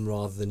for him,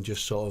 rather than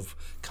just sort of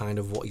kind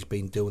of what he's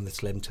been doing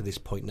that's led him to this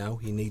point now.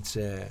 He needs,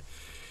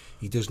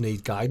 he does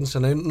need guidance,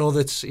 and I know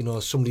that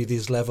somebody at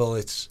his level,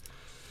 it's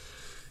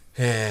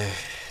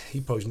he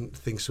probably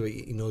thinks so.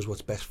 He knows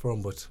what's best for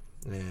him, but.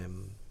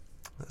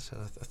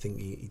 I think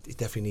he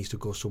definitely needs to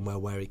go somewhere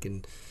where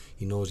he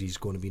knows he's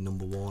going to be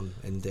number one,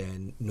 and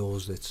then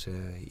knows that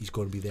he's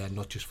going to be there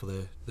not just for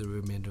the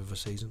remainder of the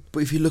season.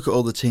 But if you look at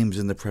all the teams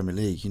in the Premier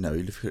League, you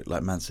look at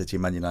like Man City,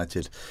 Man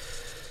United.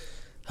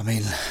 I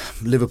mean,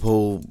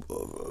 Liverpool,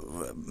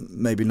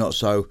 maybe not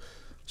so.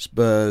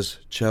 Spurs,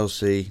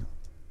 Chelsea.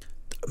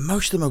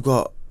 Most of them have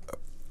got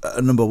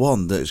a number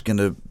one that's going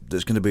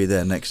to be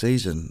there next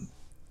season.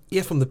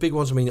 Yeah, from the big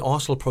ones, I mean,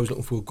 Arsenal probably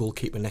looking for a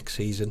goalkeeper next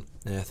season.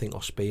 I think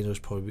Ospina's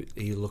probably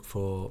he'll look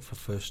for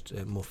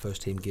more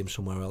first team games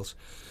somewhere else.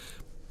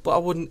 But I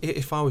wouldn't,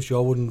 if I was you,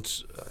 I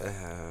wouldn't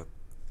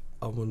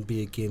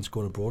be against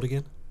going abroad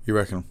again. You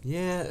reckon?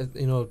 Yeah,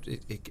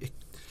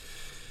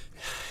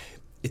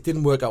 it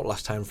didn't work out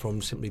last time for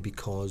him simply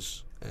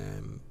because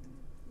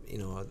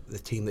the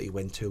team that he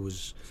went to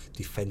was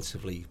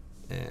defensively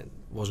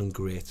wasn't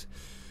great.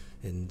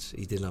 And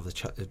he didn't have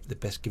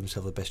give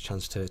himself the best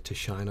chance to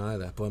shine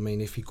either. But I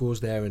mean, if he goes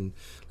there and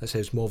let's say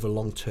it's more of a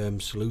long-term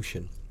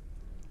solution,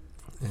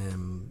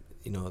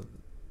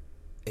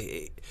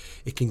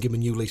 it can give him a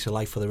new lease of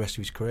life for the rest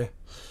of his career.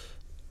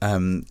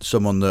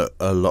 Someone that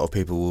a lot of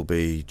people will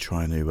be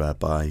trying to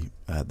buy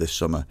this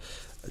summer,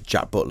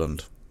 Jack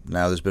Butland.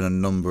 Now, there's been a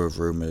number of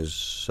rumours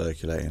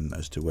circulating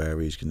as to where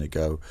he's going to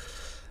go.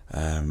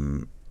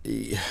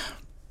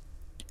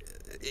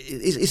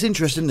 It's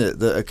interesting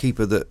that a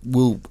keeper that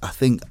will, I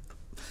think,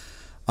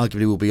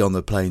 arguably will be on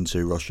the plane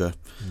to Russia,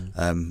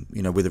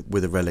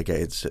 with a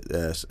relegated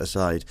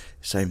side.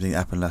 Same thing that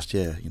happened last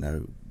year.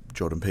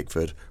 Jordan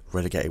Pickford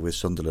relegated with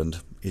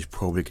Sunderland. He's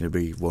probably going to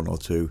be 1 or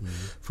 2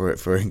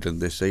 for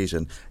England this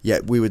season.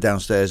 Yet we were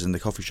downstairs in the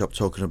coffee shop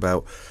talking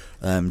about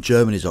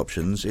Germany's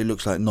options. It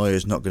looks like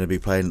Neuer's not going to be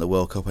playing at the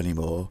World Cup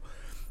anymore.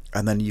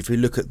 And then if you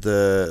look at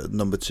the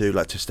number 2,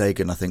 like Ter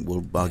Stegen, I think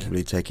will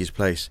arguably take his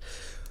place.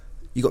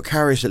 You got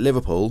Karius at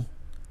Liverpool.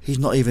 He's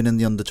not even in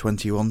the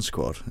under-21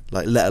 squad,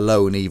 let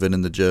alone even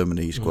in the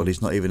Germany squad.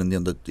 He's not even in the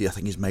under. I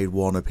think he's made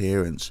 1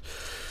 appearance.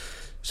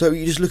 So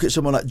you just look at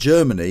someone like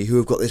Germany, who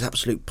have got this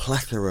absolute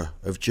plethora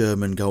of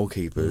German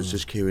goalkeepers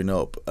just queuing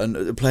up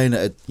and playing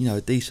at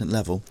a decent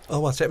level. Oh,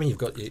 well, I mean, you've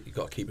got to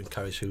keep in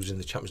Karius, who's in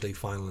the Champions League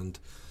final, and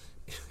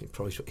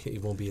he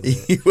won't be in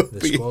the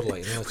squad,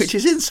 which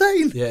is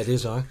insane. Yeah, it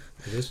is. It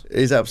is. It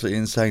is absolutely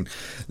insane.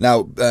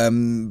 Now,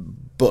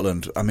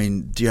 Butland, I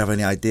mean, do you have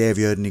any idea? Have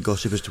you heard any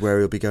gossip as to where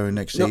he'll be going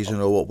next season,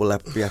 or what will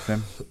be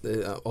happening?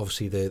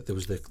 Obviously, there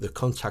was the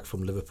contact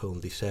from Liverpool in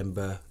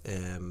December.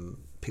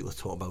 People are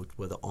talking about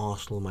whether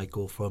Arsenal might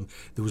go for him.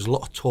 There was a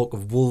lot of talk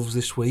of Wolves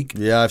this week.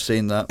 Yeah, I've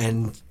seen that.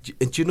 And do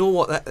you know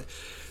what?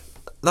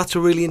 That's a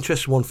really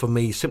interesting one for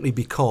me, simply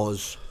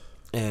because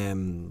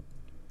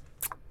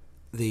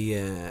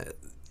the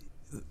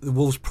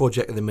Wolves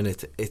project at the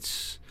minute,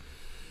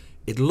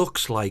 it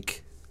looks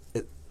like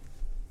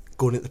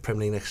going into the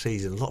Premier League next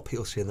season. A lot of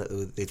people saying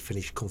that they'd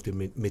finish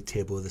comfortably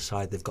mid-table with the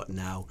side they've got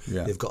now.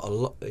 Yeah. They've got a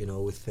lot,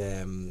 with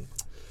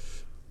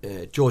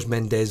George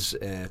Mendes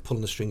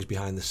pulling the strings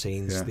behind the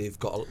scenes. Yeah. They've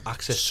got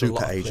access to a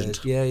lot of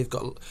players. Yeah, you've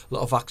got a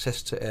lot of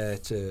access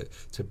to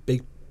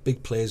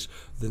big players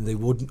than they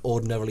wouldn't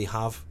ordinarily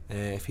have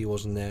if he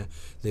wasn't there.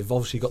 They've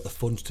obviously got the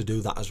funds to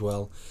do that as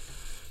well.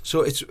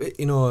 So it's,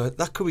 you know,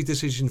 that could be a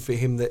decision for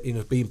him that, you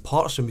know, being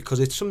part of something, because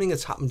it's something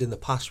that's happened in the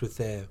past with,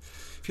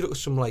 if you look at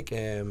some like,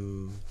 I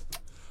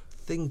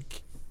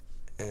think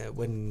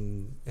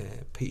when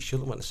Pete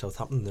Shilton went to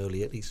Southampton in the early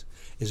 80s,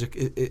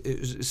 it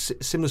was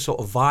a similar sort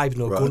of vibe, you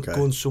know,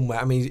 going somewhere.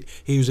 I mean,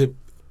 he was a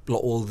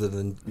lot older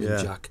than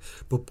Jack,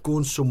 but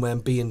going somewhere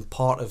and being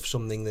part of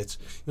something that's,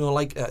 you know,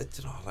 like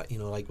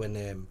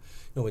when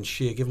when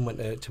Shea Given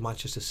went to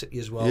Manchester City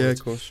as well. Yeah,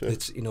 of course. Sure.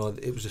 It's, you know,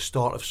 it was the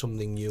start of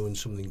something new and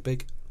something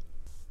big.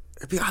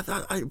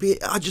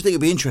 I just think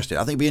it'd be interesting.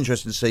 I think it'd be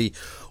interesting to see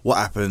what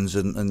happens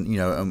and you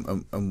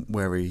know and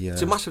where he.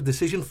 It's a massive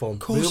decision for him.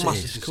 Of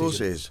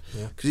course it is.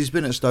 Because he's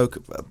been at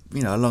Stoke,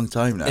 you know, a long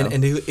time now.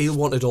 And he'll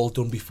want it all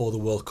done before the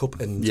World Cup.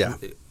 And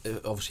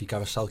obviously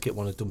Gareth Southgate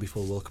wanted it done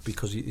before the World Cup,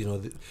 because, you know,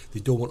 they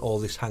don't want all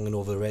this hanging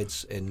over their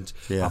heads and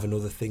having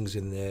other things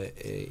in the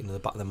the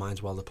back of their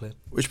minds while they're playing.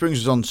 Which brings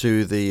us on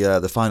to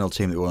the final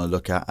team that we want to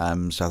look at,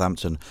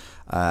 Southampton.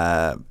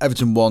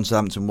 Everton 1,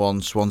 Southampton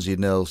 1, Swansea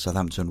 0,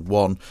 Southampton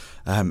 1.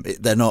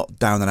 They're not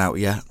down and out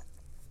yet.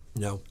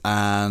 No.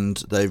 And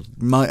they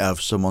might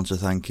have someone to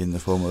thank in the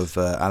form of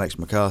Alex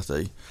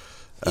McCarthy,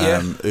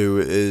 who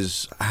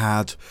has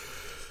had...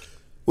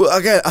 Well,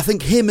 again, I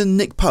think him and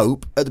Nick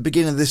Pope at the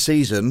beginning of this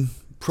season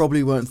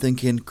probably weren't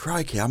thinking,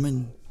 crikey, I'm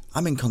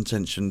in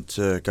contention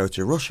to go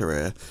to Russia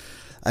here.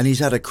 And he's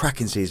had a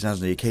cracking season,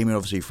 hasn't he? He came in,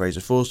 obviously,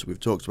 Fraser Forster. We've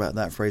talked about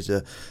that.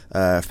 Fraser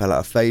fell out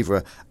of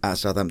favour at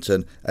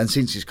Southampton. And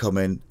since he's come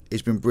in,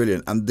 it's been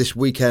brilliant. And this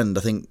weekend,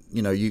 I think,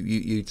 you know,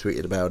 you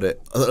tweeted about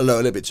it a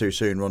little bit too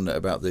soon, wasn't it,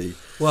 about the...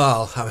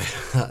 Well, I mean,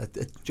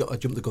 I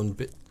jumped the gun a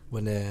bit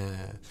when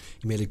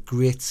he made a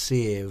great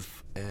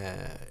save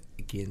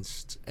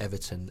against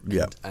Everton.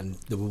 And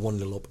they were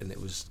 1-0 up, and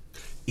it was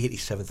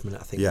 87th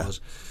minute, I think it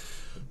was.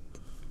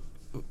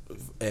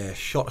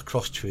 Shot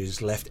across to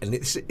his left, and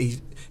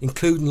he's,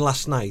 including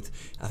last night,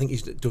 I think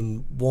he's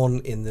done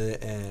one in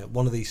the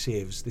one of these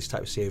saves, this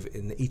type of save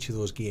in each of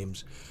those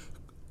games,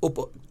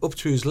 up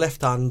to his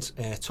left hand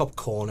top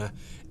corner,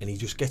 and he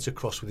just gets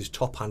across with his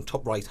top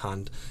right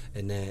hand,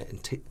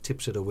 and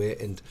tips it away.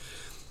 And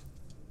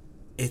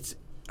it's,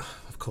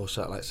 of course,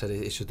 like I said,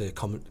 it's just the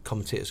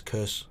commentator's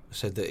curse. I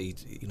said that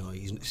he's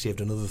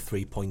saved another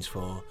 3 points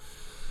for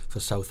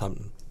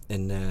Southampton.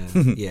 And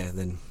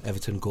then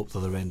Everton go up to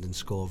the other end and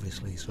score,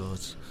 obviously. So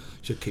it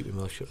should keep him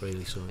mouth shut,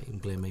 really. So you can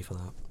blame me for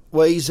that.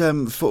 Well, he's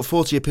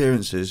 40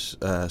 appearances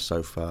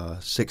so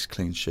far, 6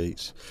 clean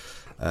sheets,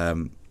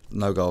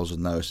 no goals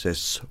and no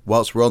assists.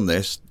 Whilst we're on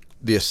this,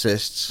 the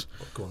assists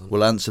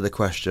will answer the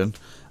question: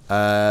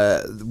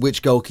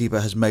 which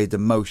goalkeeper has made the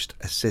most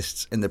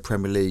assists in the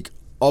Premier League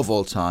of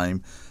all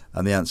time?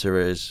 And the answer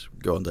is,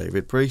 go on,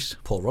 David Priest.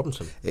 Paul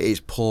Robinson. It is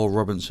Paul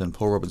Robinson.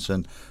 Paul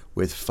Robinson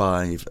with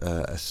 5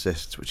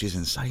 assists, which is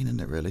insane, isn't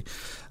it, really?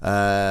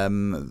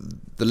 The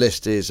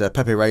list is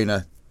Pepe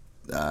Reina,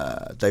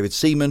 David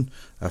Seaman,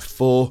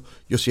 4,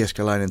 Jussi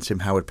Escalainen, Tim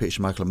Howard,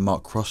 Peter Schmeichel and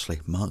Mark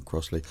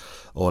Crossley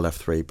all have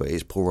 3, but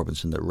it's Paul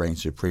Robinson that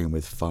reigns supreme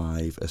with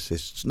 5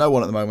 assists. No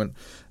one at the moment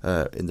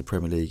in the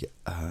Premier League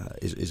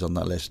is on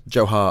that list.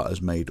 Joe Hart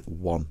has made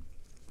 1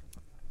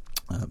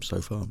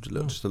 so far.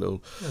 Just a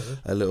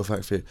little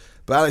fact for you.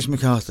 But Alex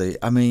McCarthy,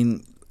 I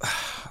mean,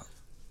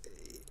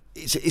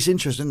 it's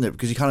interesting, isn't it?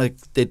 Because he kind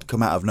of did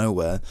come out of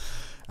nowhere,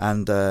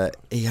 and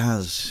he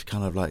has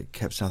kind of like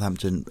kept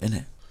Southampton in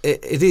it.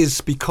 It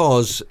is,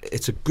 because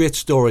it's a great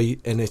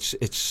story, and it's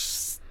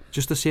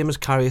just the same as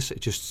Karius.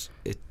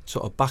 It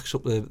sort of backs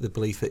up the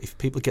belief that if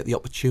people get the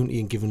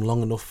opportunity and given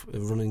long enough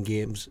of running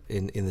games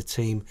in the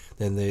team,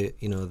 then they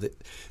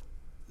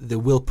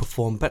will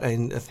perform better.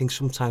 And I think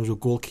sometimes with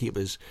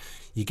goalkeepers,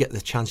 you get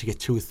the chance, you get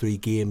 2 or 3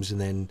 games,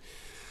 and then,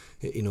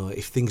 you know,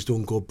 if things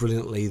don't go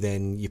brilliantly,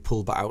 then you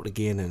pull back out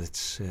again, and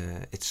it's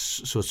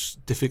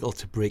difficult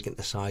to break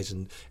into size.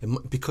 And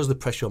because of the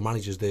pressure on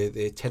managers,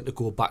 they tend to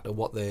go back to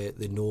what they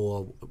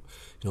know, you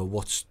know,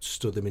 what's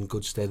stood them in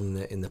good stead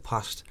in the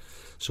past.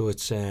 So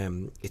it's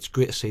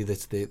great to see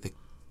that the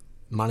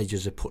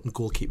managers are putting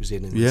goalkeepers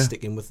in and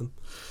sticking with them.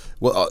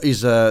 Well,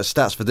 his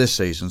stats for this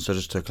season, so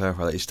just to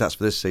clarify that, his stats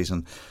for this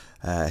season,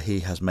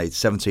 he has made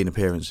 17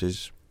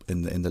 appearances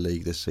in the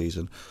league this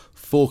season,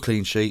 4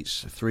 clean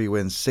sheets, 3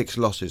 wins, 6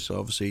 losses. So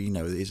obviously, you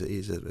know,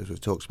 he's as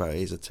we've talked about, it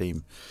is a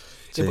team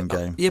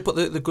game. Yeah, but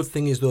the good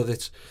thing is, though,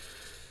 that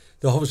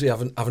they obviously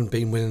haven't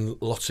been winning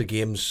lots of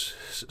games,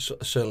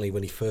 certainly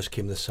when he first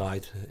came to the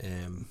side,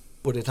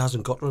 but it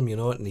hasn't got to him, you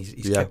know, and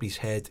he's kept his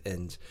head,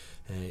 and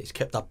he's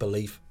kept that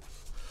belief.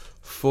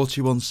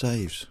 41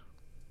 saves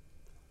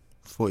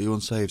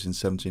in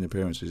 17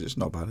 appearances. It's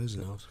not bad, is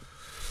it? No.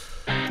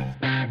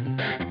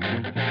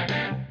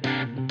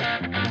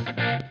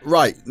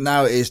 Right,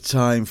 now it is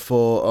time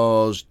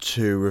for us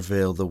to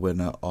reveal the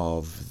winner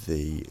of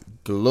the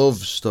glove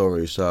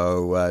story.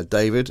 So,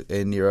 David,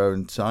 in your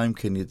own time,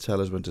 can you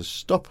tell us when to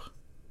stop?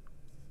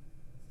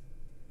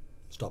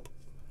 Stop.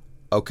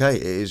 Okay,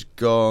 it is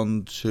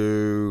gone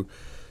to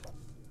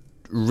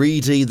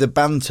Reedy the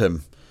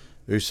Bantam,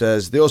 who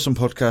says, the awesome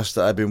podcast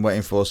that I've been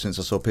waiting for since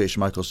I saw Peter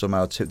Schmeichel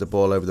somehow tip the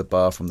ball over the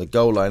bar from the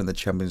goal line in the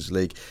Champions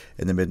League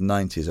in the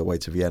mid-90s, away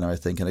to Vienna, I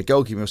think, and a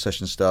goalkeeping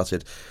session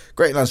started.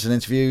 Great answers and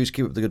interviews,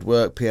 keep up the good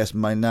work. P.S.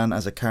 My nan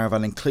has a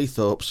caravan in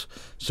Cleethorpes,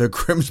 so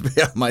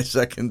Grimsby are my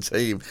second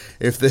team,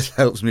 if this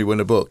helps me win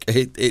a book.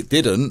 It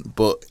didn't,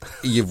 but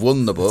you've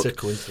won the book. It's a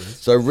coincidence.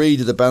 So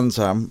read the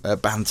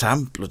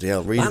Bantam, bloody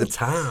hell, read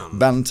Bantam. the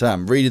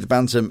Bantam, read the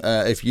Bantam.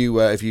 If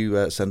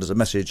you send us a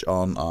message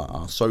on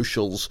our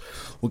socials,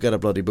 we'll get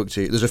a bloody book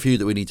to you. There's a few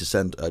that we need to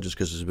send just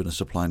because there's been a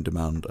supply and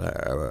demand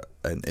error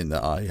in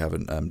that I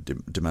haven't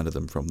demanded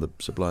them from the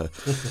supplier.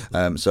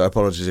 So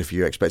apologies if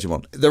you're expecting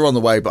one. They're on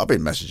the way, but I've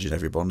been messaging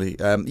everybody.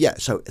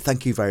 So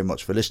thank you very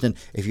much for listening.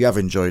 If you have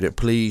enjoyed it,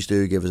 please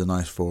do give us a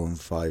nice 4 and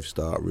 5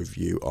 star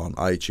review on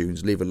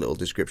iTunes. Leave a little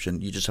description.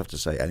 You just have to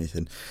say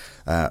anything.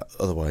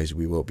 Otherwise,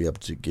 we won't be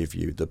able to give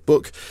you the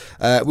book.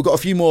 We've got a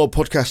few more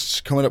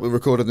podcasts coming up. We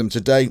recorded them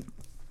today.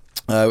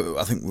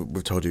 I think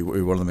we've told you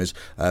who one of them is,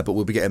 but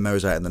we'll be getting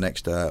those out in the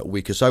next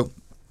week or so.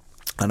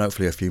 And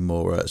hopefully a few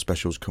more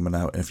specials coming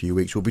out in a few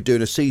weeks. We'll be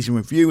doing a season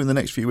review in the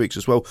next few weeks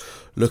as well,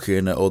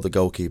 looking at all the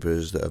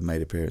goalkeepers that have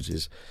made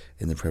appearances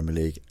in the Premier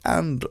League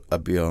and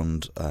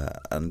beyond.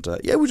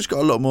 We've just got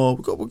a lot more.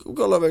 We've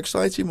got a lot of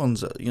exciting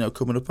ones,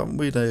 coming up, haven't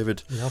we,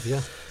 David? We have,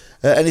 yeah.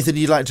 Anything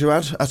you'd like to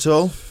add at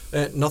all?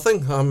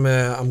 Nothing.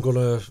 I'm going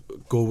to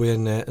go away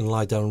and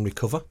lie down and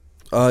recover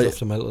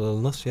after my little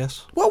illness.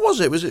 Yes. What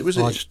was it? Was it?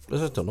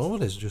 I don't know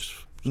what it is. Just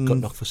got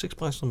knocked for 6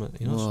 by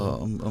something.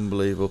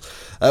 Unbelievable.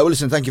 Well,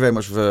 listen, thank you very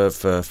much for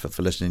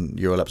listening.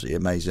 You're all absolutely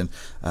amazing.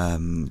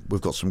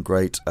 We've got some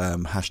great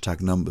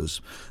hashtag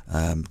numbers,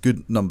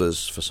 good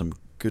numbers for some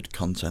good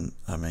content.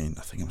 I mean,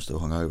 I think I'm still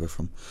hungover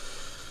from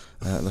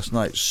last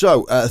night.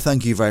 So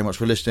thank you very much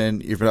for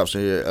listening. You've been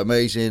absolutely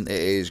amazing. It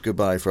is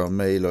goodbye from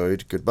me,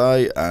 Lloyd.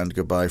 Goodbye, and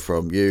goodbye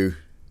from you,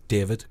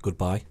 David.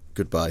 Goodbye.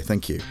 Goodbye.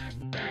 Thank you.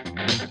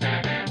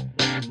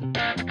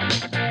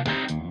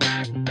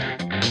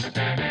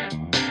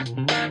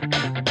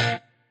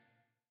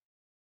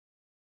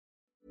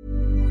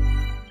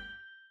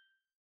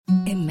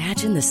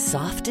 Imagine the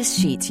softest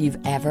sheets you've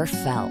ever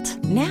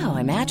felt. Now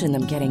imagine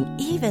them getting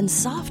even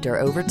softer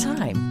over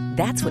time.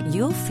 That's what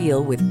you'll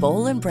feel with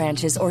Boll &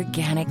 Branch's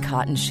organic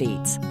cotton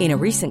sheets. In a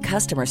recent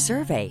customer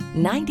survey,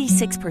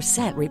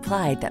 96%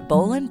 replied that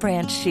Boll &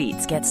 Branch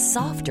sheets get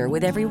softer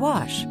with every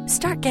wash.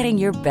 Start getting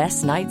your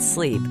best night's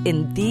sleep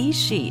in these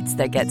sheets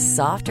that get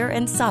softer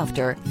and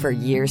softer for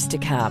years to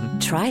come.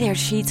 Try their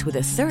sheets with a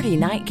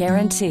 30-night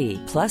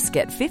guarantee. Plus,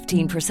 get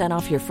 15%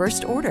 off your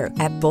first order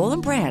at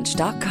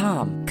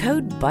bollandbranch.com.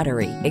 Code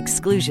BUTTERY.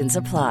 Exclusions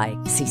apply.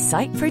 See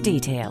site for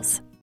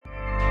details.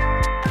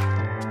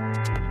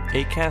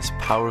 Acast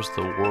powers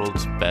the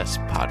world's best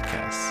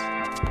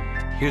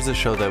podcasts. Here's a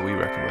show that we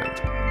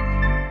recommend.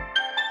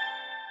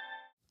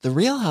 The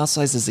Real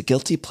Housewives is a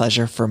guilty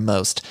pleasure for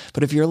most,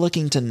 but if you're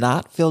looking to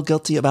not feel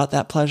guilty about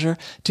that pleasure,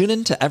 tune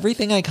in to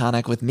Everything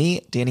Iconic with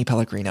me, Danny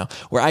Pellegrino,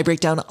 where I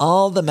break down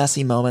all the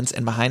messy moments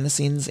and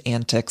behind-the-scenes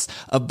antics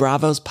of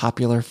Bravo's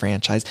popular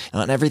franchise.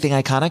 And on Everything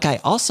Iconic,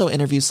 I also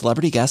interview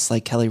celebrity guests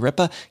like Kelly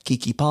Ripa,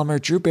 Keke Palmer,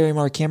 Drew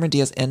Barrymore, Cameron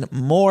Diaz, and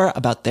more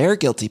about their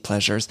guilty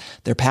pleasures,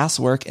 their past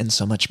work, and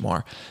so much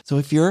more. So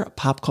if you're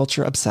pop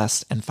culture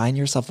obsessed and find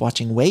yourself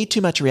watching way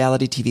too much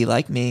reality TV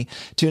like me,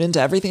 tune in to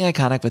Everything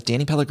Iconic with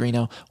Danny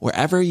Pellegrino,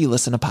 wherever you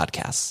listen to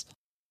podcasts.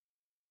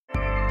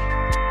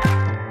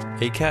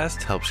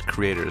 Acast helps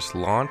creators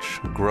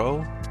launch,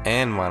 grow,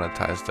 and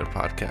monetize their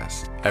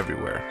podcasts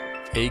everywhere.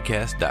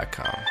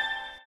 Acast.com.